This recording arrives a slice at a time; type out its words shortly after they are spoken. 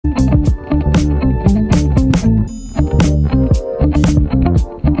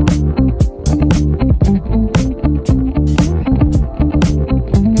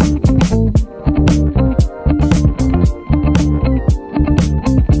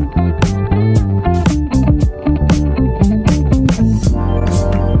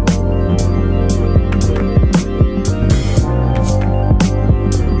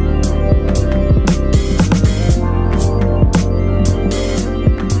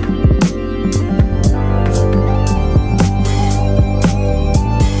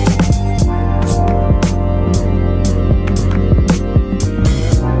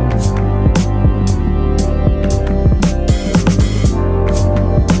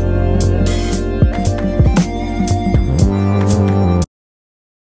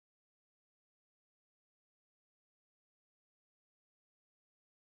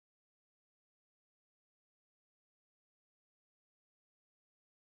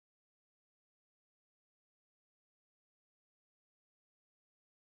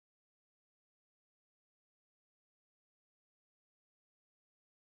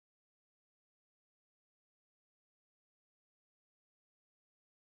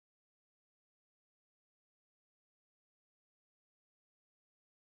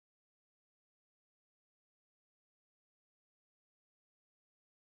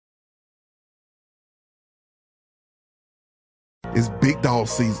It's big dog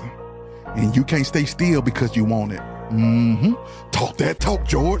season. And you can't stay still because you want it. Talk that talk,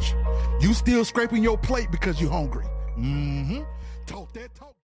 George. You still scraping your plate because you're hungry. Talk that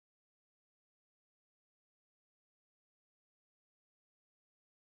talk.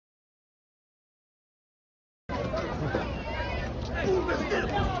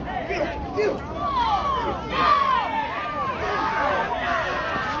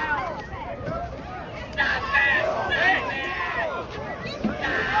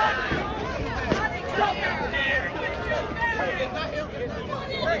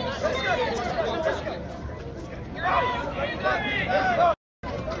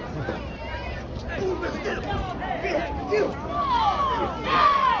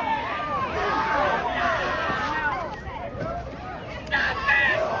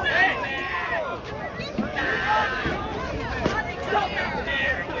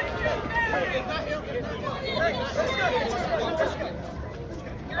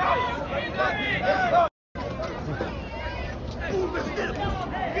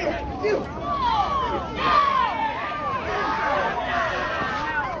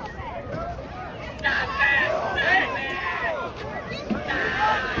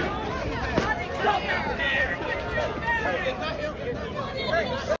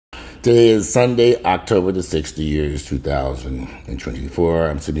 Today is Sunday, October the 6th, the year is 2024.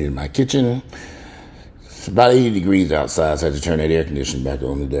 I'm sitting in my kitchen. It's about 80 degrees outside, so I had to turn that air conditioning back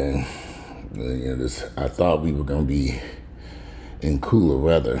on today. I thought we were going to be in cooler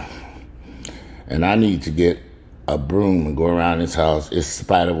weather. And I need to get a broom and go around this house. It's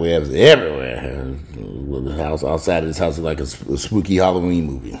spider webs everywhere. The house outside of this house is like a spooky Halloween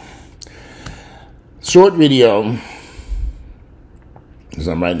movie. Short video. Because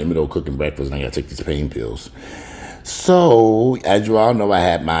I'm right in the middle of cooking breakfast and I got to take these pain pills. So, as you all know, I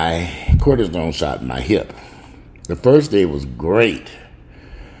had my cortisone shot in my hip. The first day was great.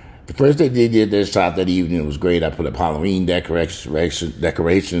 The first day they did their shot that evening, it was great. I put up Halloween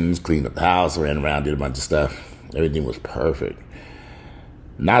decorations, cleaned up the house, ran around, did a bunch of stuff. Everything was perfect.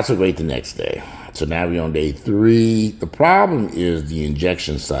 Not so great the next day. So now we're on day 3. The problem is the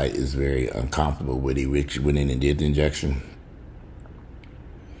injection site is very uncomfortable with it. Rich went in and did the injection.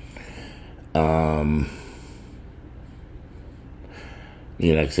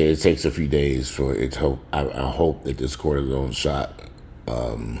 Like I said, it takes a few days for it to I hope that this cortisone shot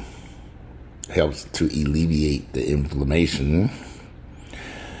helps to alleviate the inflammation.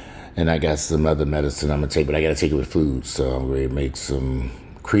 And I got some other medicine I'm going to take, but I got to take it with food. So I'm going to make some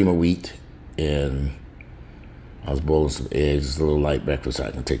cream of wheat, and I was boiling some eggs, just a little light breakfast so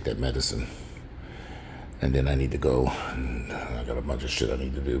I can take that medicine. And then I need to go. I got a bunch of shit I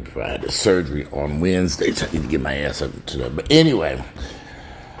need to do before I had the surgery on Wednesday. So I need to get my ass up to that. But anyway,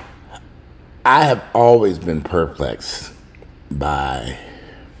 I have always been perplexed by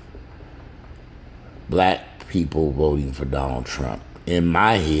black people voting for Donald Trump. In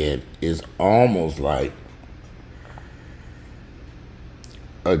my head, it's almost like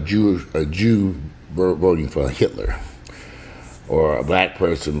a Jew voting for Hitler, or a black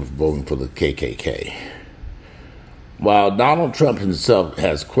person voting for the KKK. While Donald Trump himself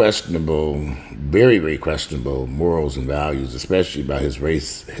has questionable, very, very questionable morals and values, especially about his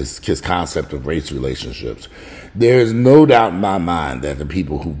race, his concept of race relationships, there is no doubt in my mind that the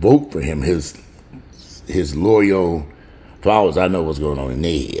people who vote for him, his loyal followers, I know what's going on in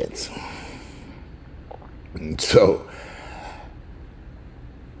their heads. So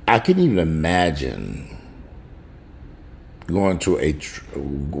I couldn't even imagine going to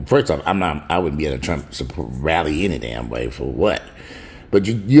first off, I wouldn't be at a Trump support rally any damn way, for what? But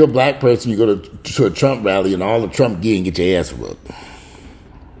you're a black person, you go to a Trump rally and all the Trump gear and get your ass whooped.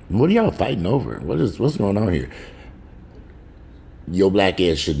 What are y'all fighting over? What's going on here? Your black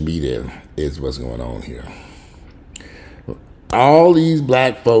ass shouldn't be there, is what's going on here. All these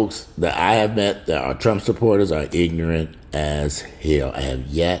black folks that I have met that are Trump supporters are ignorant as hell. I have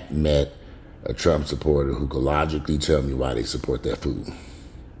yet met a Trump supporter who could logically tell me why they support that food.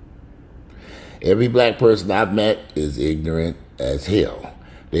 Every black person I've met is ignorant as hell.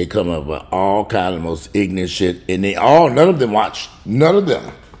 They come up with all kind of most ignorant shit, and none of them watch. None of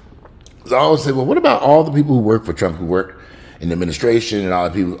them. So I always say, well, what about all the people who work for Trump, who work in the administration, and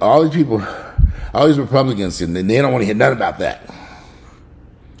all these Republicans, and they don't want to hear nothing about that.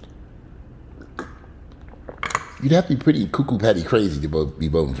 You'd have to be pretty cuckoo patty crazy to be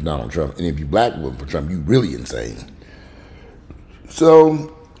voting for Donald Trump. And if you black voting for Trump, you really insane.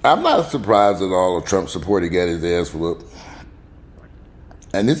 So I'm not surprised that all the Trump supporters got his ass whooped.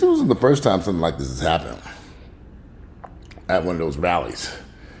 And this wasn't the first time something like this has happened at one of those rallies.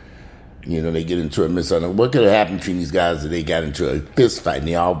 You know, they get into a misunderstanding. What could have happened between these guys that they got into a fist fight and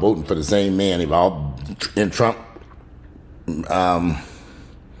they all voting for the same man? They were all in Trump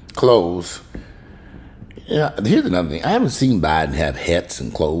clothes. Yeah, here's another thing. I haven't seen Biden have hats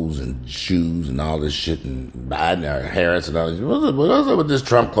and clothes and shoes and all this shit, and Biden or Harris and all this. What's up with this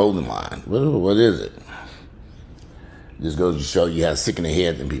Trump clothing line? What is it? Just goes to show you how sick in the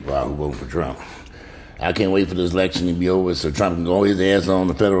head than people are who vote for Trump. I can't wait for this election to be over so Trump can go his ass on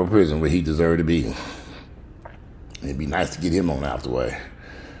the federal prison where he deserved to be. It'd be nice to get him on out the way.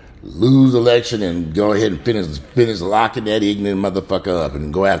 Lose election and go ahead and finish locking that ignorant motherfucker up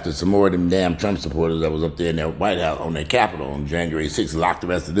and go after some more of them damn Trump supporters that was up there in their White House on their Capitol on January 6th and lock the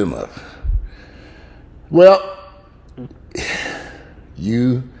rest of them up. Well,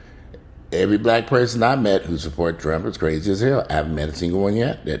 every black person I met who support Trump is crazy as hell. I haven't met a single one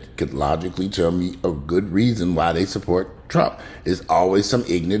yet that could logically tell me a good reason why they support Trump. It's always some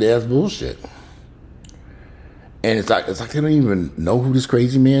ignorant ass bullshit. And it's like they don't even know who this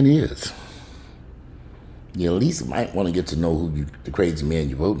crazy man is. You at least might want to get to know who the crazy man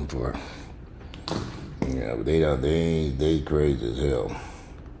you're voting for. Yeah, but they crazy as hell.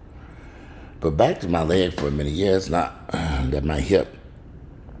 But back to my leg for a minute. Yeah, it's not that my hip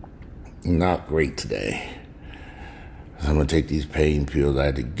not great today. So I'm gonna take these pain pills. I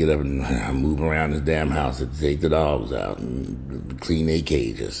had to get up and move around this damn house to take the dogs out and clean their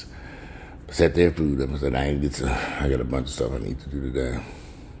cages. Set their food up and said, I got a bunch of stuff I need to do today.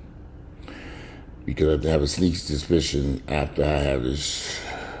 Because I have a sneak suspicion after I have this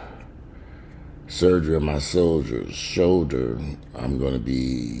surgery on my shoulder, I'm going to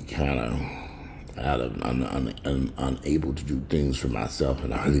be kind of unable to do things for myself,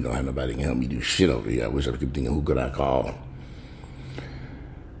 and I really don't have nobody can help me do shit over here. I wish I could think of who could I call.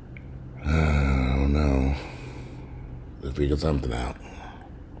 I don't know. Let's figure something out.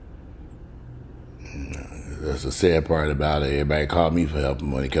 That's the sad part about it. Everybody called me for help,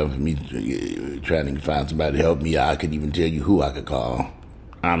 and when it comes to me trying to find somebody to help me, I couldn't even tell you who I could call.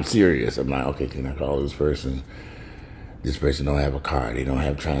 I'm serious. I'm like, okay, can I call this person? This person don't have a car. They don't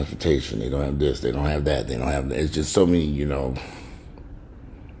have transportation. They don't have this. They don't have that. They don't have that. It's just so many, you know.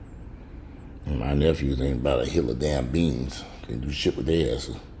 My nephews ain't about a hill of damn beans. They do shit with their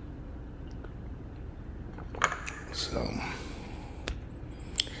asses. So,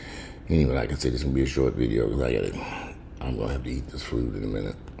 anyway, like I said, it's going to be a short video because I'm going to have to eat this food in a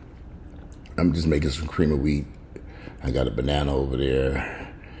minute. I'm just making some cream of wheat. I got a banana over there.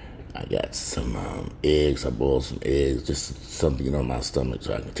 I got some eggs. I boiled some eggs, just something on my stomach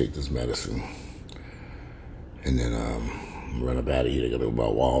so I can take this medicine. And then run up out of here. I got to go by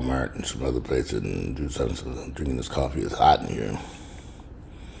Walmart and some other places and do something. So I'm drinking this coffee. It's hot in here.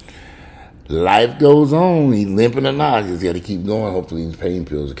 Life goes on. He's limping or not. He's got to keep going. Hopefully these pain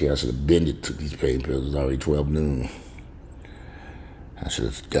pills. Okay, I should have took these pain pills. It's already 12 noon. I should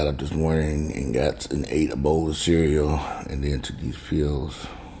have got up this morning and ate a bowl of cereal and then took these pills.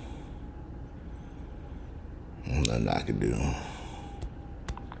 Nothing I can do.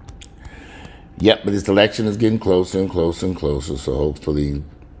 Yep, but this election is getting closer and closer and closer. So hopefully,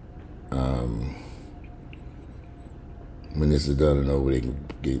 when this is done and over, they can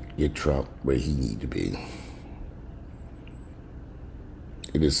get Trump where he needs to be.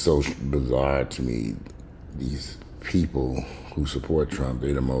 It is so bizarre to me. These people who support Trump,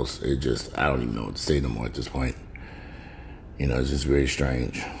 they're the most. I don't even know what to say no more at this point. You know, it's just very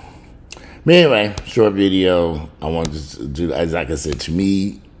strange. But anyway, short video. I wanted to do, as like I said, to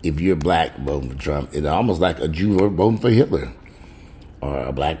me, if you're black voting for Trump, it's almost like a Jew voting for Hitler, or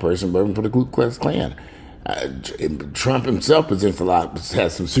a black person voting for the Ku Klux Klan. Trump himself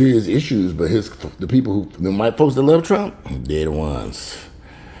has some serious issues, but the people the white folks that love Trump, they're the ones.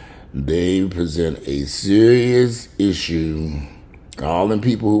 They present a serious issue. All them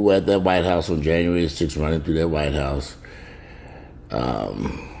people who were at that White House on January 6th, running through that White House,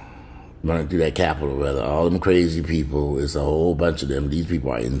 running through that Capitol, rather, all them crazy people, it's a whole bunch of them. These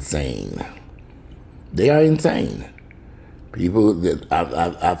people are insane. They are insane. People that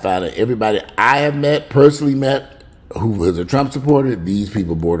I found that everybody I have personally met, who was a Trump supporter, these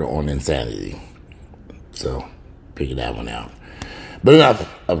people border on insanity. So, figure that one out. But enough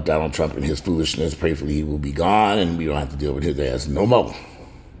of Donald Trump and his foolishness. Prayfully he will be gone and we don't have to deal with his ass no more.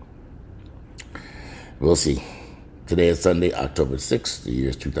 We'll see. Today is Sunday, October 6th. The year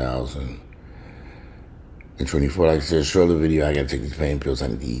is 2024. Like I said, short video. I got to take these pain pills. I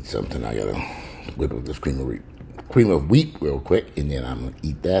need to eat something. I got to whip up this cream of wheat real quick, and then I'm going to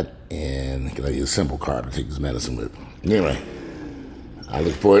eat that, and I use a simple carb to take this medicine with. Anyway, I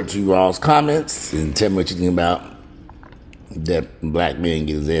look forward to you all's comments, and tell me what you think about that black man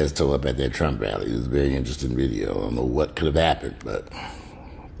get his ass tore up at that Trump rally. It was a very interesting video. I don't know what could have happened, but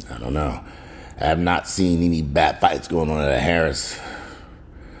I don't know. I have not seen any bat fights going on at a Harris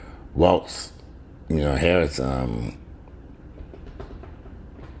Waltz, Harris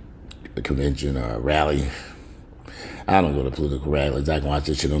convention or rally. I don't go to political rallies. I can watch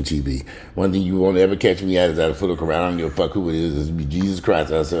this shit on TV. One thing you won't ever catch me at is at a political rally. I don't give a fuck who it is. It's Jesus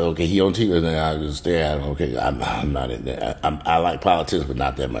Christ. I say, okay, he on TV. And then I just stare at him. Okay, I'm not in there. I like politics, but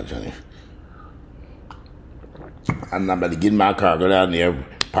not that much, honey. I'm not about to get in my car, go down there,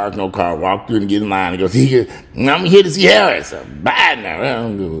 park no car, walk through and get in line and go see here. I'm here to see Harris. Biden.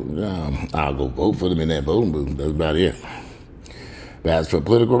 I'll go vote for them in that voting booth. That's about it. But as for a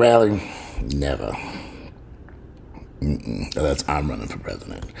political rally, never. Unless I'm running for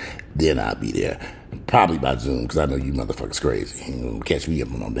president. Then I'll be there. Probably by Zoom, because I know you motherfuckers crazy. You know, catch me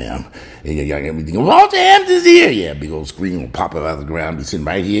up on no damn. And y'all get me thinking, Walter Hampton is here. Yeah, big old screen will pop up out of the ground. Be sitting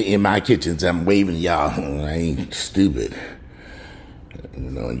right here in my kitchen. So I'm waving to y'all. I ain't stupid.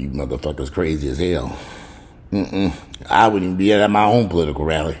 You motherfuckers crazy as hell. I wouldn't even be at my own political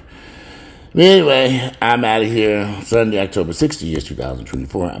rally. But anyway, I'm out of here. Sunday, October 6th,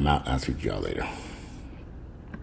 2024. I'm out. I'll speak to y'all later.